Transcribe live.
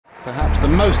Perhaps the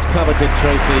most coveted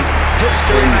trophy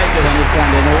History in makers. tennis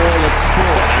and in all of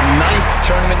sport. A 9th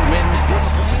tournament win.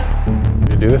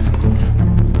 You do this?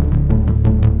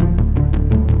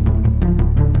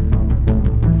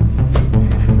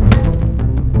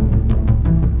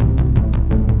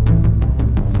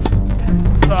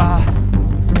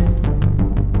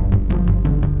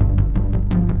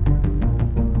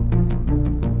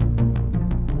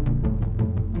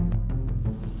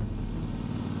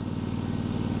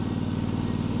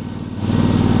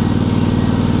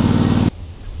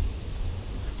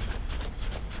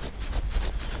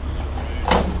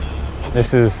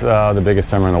 This is the biggest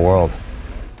tournament in the world.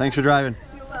 Thanks for driving.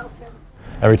 You're welcome.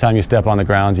 Every time you step on the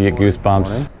grounds, you get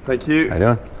goosebumps. Thank you. How you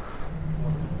doing?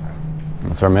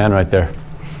 That's our man right there,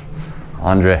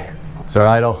 Andre. It's our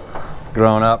idol.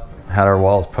 Growing up, had our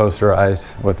walls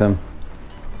posterized with him.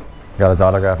 Got his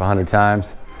autograph 100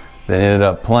 times. Then ended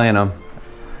up playing him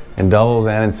in doubles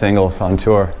and in singles on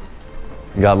tour.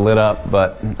 Got lit up,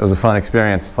 but it was a fun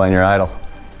experience playing your idol.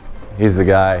 He's the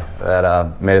guy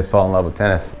that made us fall in love with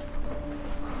tennis.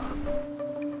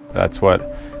 That's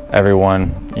what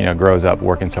everyone, grows up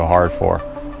working so hard for,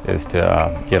 is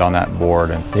to get on that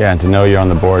board and to know you're on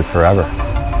the board forever.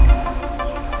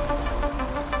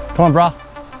 Come on, brah.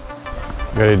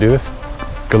 You ready to do this?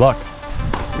 Good luck.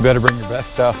 You better bring your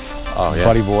best stuff. Oh yeah,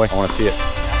 buddy boy. I want to see it.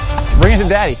 Bring it to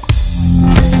daddy.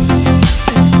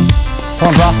 Come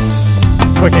on, brah.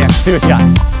 Quick hand. See what you got.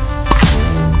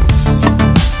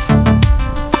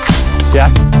 Yeah.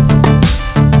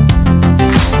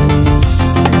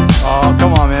 Oh,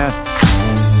 come on, man.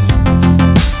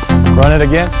 Run it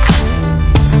again.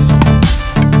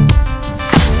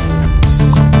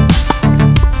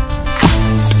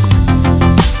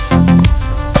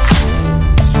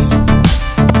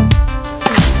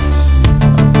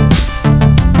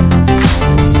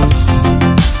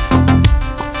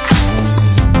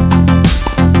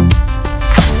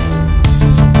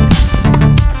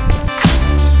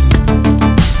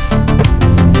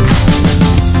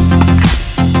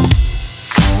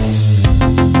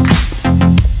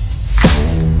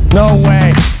 No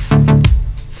way.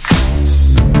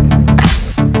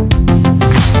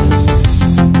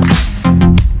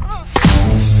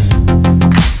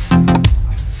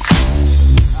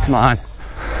 Come on.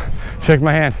 Shake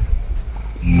my hand.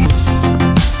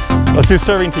 Let's do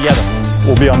serving together.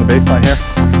 We'll be on the baseline here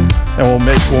and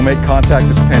we'll make contact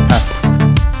at the same time.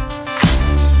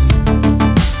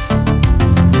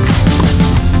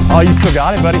 Oh, you still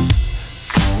got it, buddy.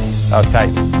 That was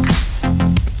tight.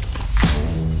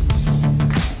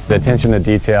 The attention to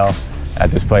detail at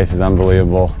this place is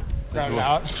unbelievable.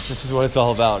 This is what it's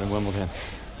all about in Wimbledon.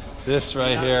 This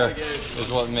right here is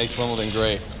what makes Wimbledon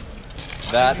great.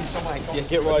 That's attention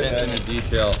to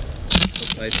detail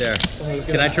right there.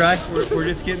 Can I try? We're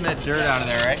just getting that dirt out of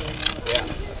there, right?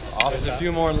 Yeah. There's a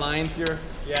few more lines here.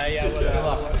 Yeah.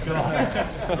 Good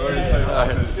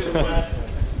luck.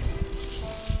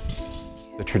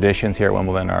 The traditions here at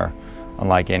Wimbledon are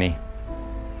unlike any.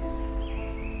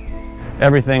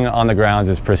 Everything on the grounds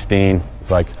is pristine. It's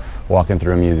like walking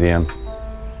through a museum.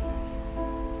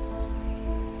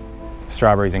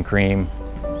 Strawberries and cream.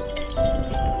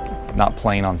 Not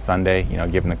playing on Sunday,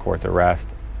 giving the courts a rest.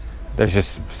 There's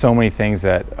just so many things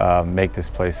that make this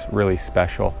place really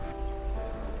special.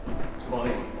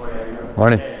 Morning.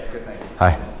 Morning. It's good, thank you.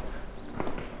 Hi.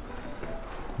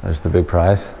 There's the big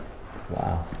prize.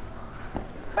 Wow.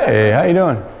 Hey, how you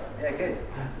doing? Yeah, good.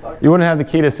 You wouldn't have the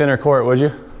key to center court, would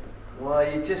you? Well,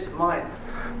 you just might.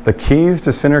 The keys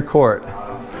to center court.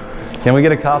 Can we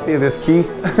get a copy of this key?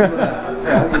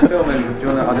 Yeah, I'm filming. Do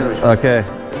you want to? I'll do it. Okay.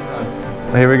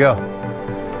 Here we go.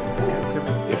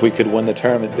 If we could win the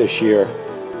tournament this year,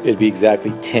 it'd be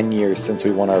exactly 10 years since we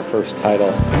won our first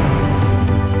title.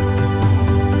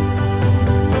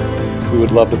 We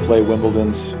would love to play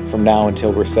Wimbledons from now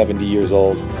until we're 70 years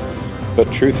old, but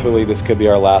truthfully, this could be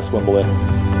our last Wimbledon.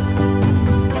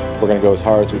 We're going to go as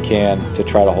hard as we can to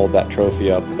try to hold that trophy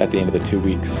up at the end of the 2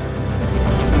 weeks.